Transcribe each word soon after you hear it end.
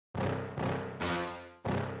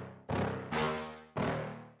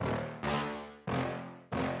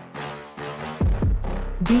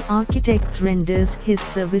The architect renders his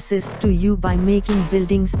services to you by making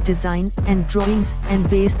buildings design and drawings, and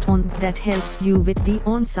based on that helps you with the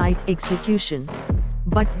on-site execution.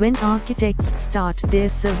 But when architects start their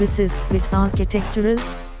services with architectural,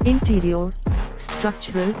 interior,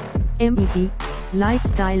 structural, MEP,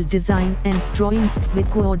 lifestyle design and drawings, with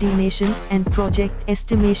coordination and project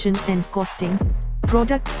estimation and costing,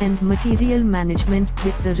 product and material management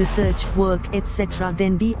with the research work etc.,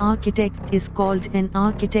 then the architect is called an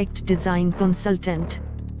architect design consultant.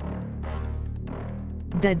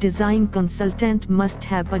 The design consultant must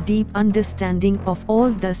have a deep understanding of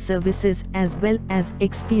all the services as well as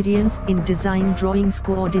experience in design drawings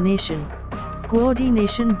coordination.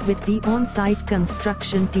 Coordination with the on-site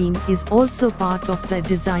construction team is also part of the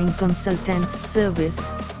design consultant's service.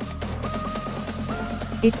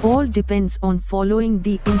 It all depends on following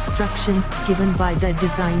the instructions given by the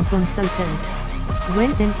design consultant.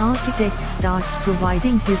 When an architect starts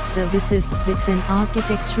providing his services with an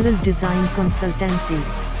architectural design consultancy,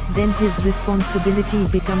 then his responsibility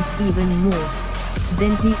becomes even more.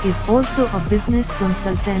 Then he is also a business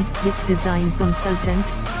consultant with design consultant,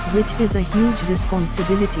 which is a huge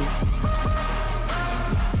responsibility.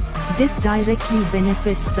 This directly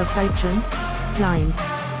benefits the patron, client.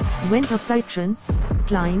 When a patron,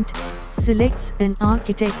 client, selects an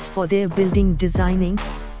architect for their building designing,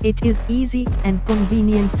 it is easy and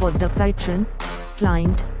convenient for the patron,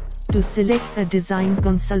 client, to select a design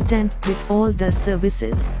consultant with all the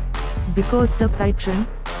services. Because the patron,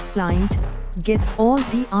 client, gets all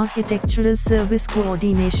the architectural service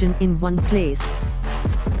coordination in one place,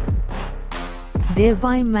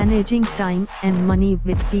 thereby managing time and money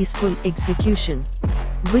with peaceful execution,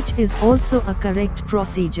 which is also a correct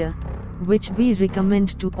procedure, which we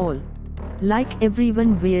recommend to all. Like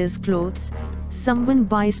everyone wears clothes, someone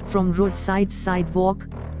buys from roadside sidewalk,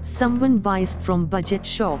 someone buys from budget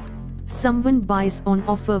shop, someone buys on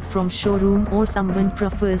offer from showroom, or someone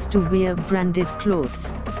prefers to wear branded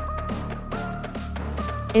clothes.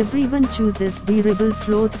 Everyone chooses wearable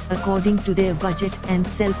clothes according to their budget and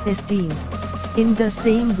self-esteem. In the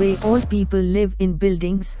same way, all people live in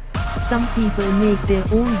buildings. Some people make their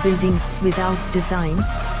own buildings without design.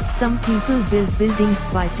 Some people build buildings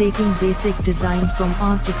by taking basic design from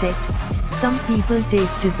architect. Some people take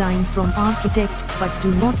design from architect but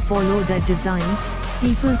do not follow the design.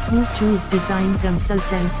 People who choose design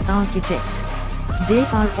consultants architect, they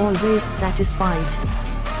are always satisfied.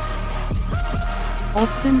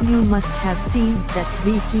 Often you must have seen that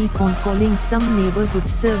we keep on calling some neighborhood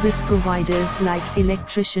service providers like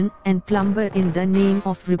electrician and plumber in the name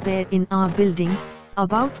of repair in our building,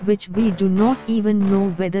 about which we do not even know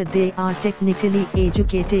whether they are technically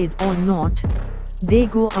educated or not. They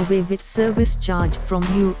go away with service charge from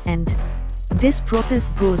you, and this process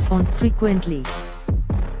goes on frequently.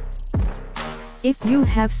 If you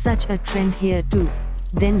have such a trend here too,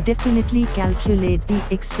 then definitely calculate the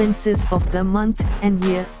expenses of the month and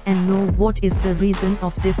year and know what is the reason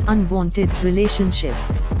of this unwanted relationship.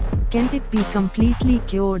 Can it be completely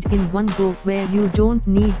cured in one go where you don't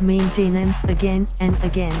need maintenance again and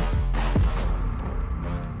again?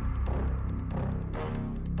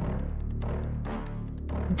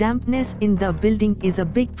 Dampness in the building is a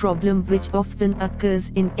big problem which often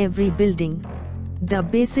occurs in every building. The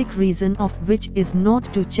basic reason of which is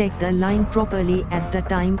not to check the line properly at the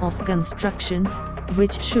time of construction,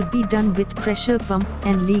 which should be done with pressure pump,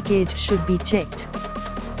 and leakage should be checked.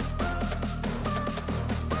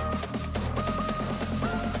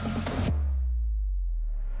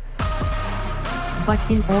 But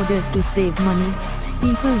in order to save money,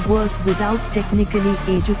 people work without technically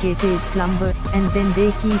educated plumber, and then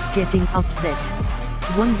they keep getting upset.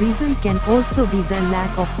 One reason can also be the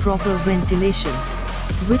lack of proper ventilation,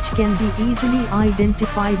 which can be easily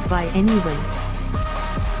identified by anyone.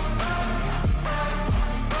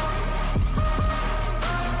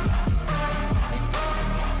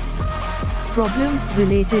 Problems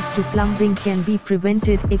related to plumbing can be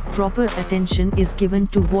prevented if proper attention is given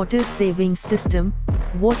to water-saving system,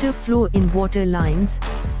 water flow in water lines,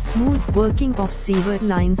 smooth working of sewer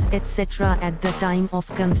lines etc. at the time of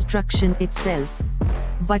construction itself.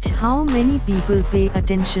 But how many people pay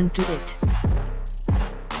attention to it?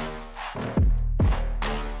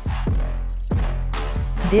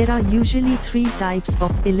 There are usually three types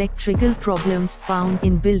of electrical problems found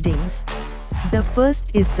in buildings. The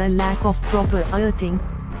first is the lack of proper earthing,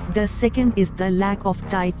 the second is the lack of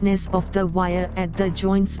tightness of the wire at the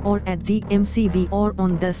joints or at the MCB or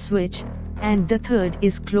on the switch, and the third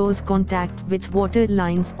is close contact with water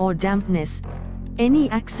lines or dampness. Any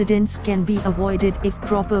accidents can be avoided if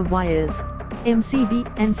proper wires,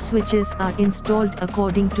 MCB and switches are installed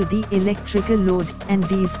according to the electrical load, and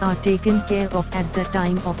these are taken care of at the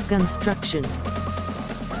time of construction.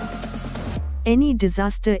 Any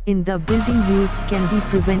disaster in the building use can be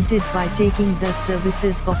prevented by taking the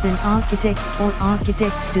services of an architect or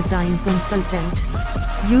architect design consultant.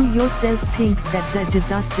 You yourself think that the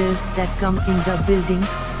disasters that come in the buildings,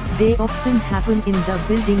 they often happen in the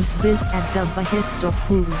buildings built at the behest of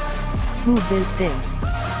who built them.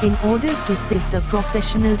 In order to save the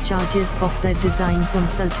professional charges of the design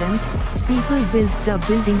consultant, people build the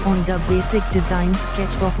building on the basic design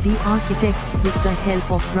sketch of the architect with the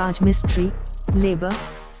help of Rajmistri, labor,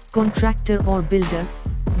 contractor or builder.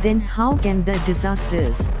 Then how can the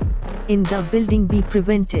disasters in the building be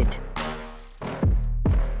prevented?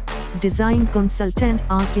 Design consultant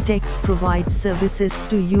architects provide services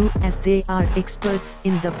to you as they are experts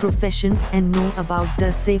in the profession and know about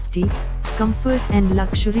the safety, comfort and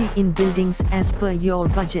luxury in buildings as per your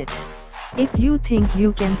budget. If you think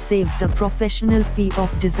you can save the professional fee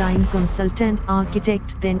of design consultant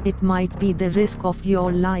architect, then it might be the risk of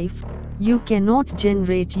your life. You cannot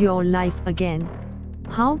generate your life again.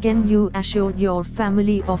 How can you assure your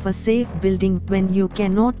family of a safe building when you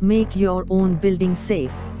cannot make your own building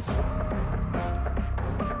safe?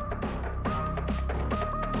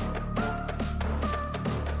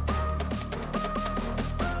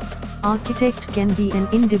 Architect can be an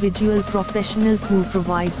individual professional who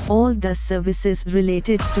provides all the services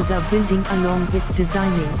related to the building along with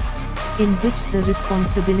designing, in which the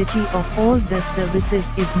responsibility of all the services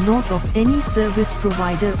is not of any service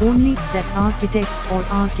provider, only that architect or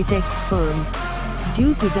architect firm.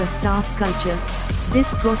 Due to the staff culture, this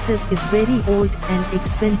process is very old and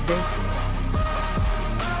expensive.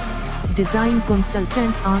 Design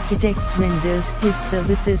consultant architects renders his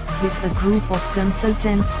services with a group of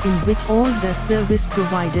consultants in which all the service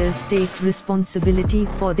providers take responsibility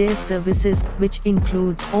for their services, which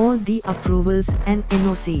includes all the approvals and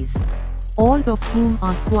NOCs, all of whom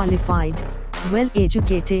are qualified, well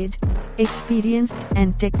educated, experienced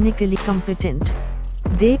and technically competent.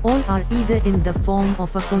 They all are either in the form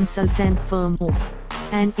of a consultant firm or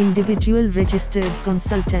an individual registered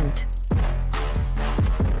consultant,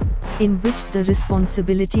 in which the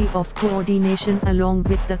responsibility of coordination along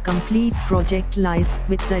with the complete project lies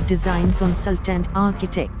with the design consultant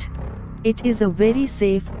architect. It is a very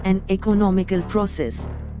safe and economical process.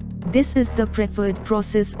 This is the preferred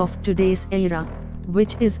process of today's era,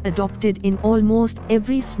 which is adopted in almost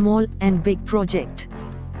every small and big project.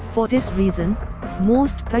 For this reason,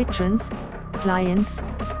 most patrons, clients,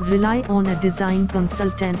 rely on a design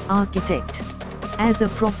consultant architect. As a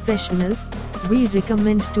professional, we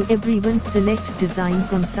recommend to everyone select design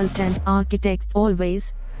consultant architect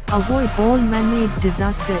always. Avoid all man-made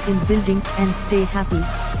disaster in building and stay happy.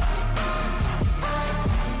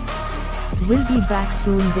 We'll be back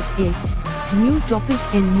soon with a new topic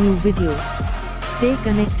and new video. Stay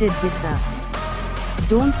connected with us.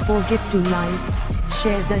 Don't forget to like,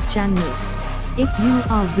 share the channel. If you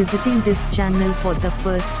are visiting this channel for the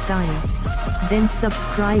first time, then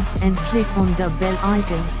subscribe and click on the bell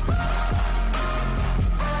icon.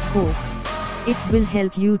 Hope it will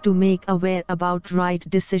help you to make aware about right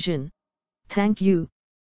decision. Thank you.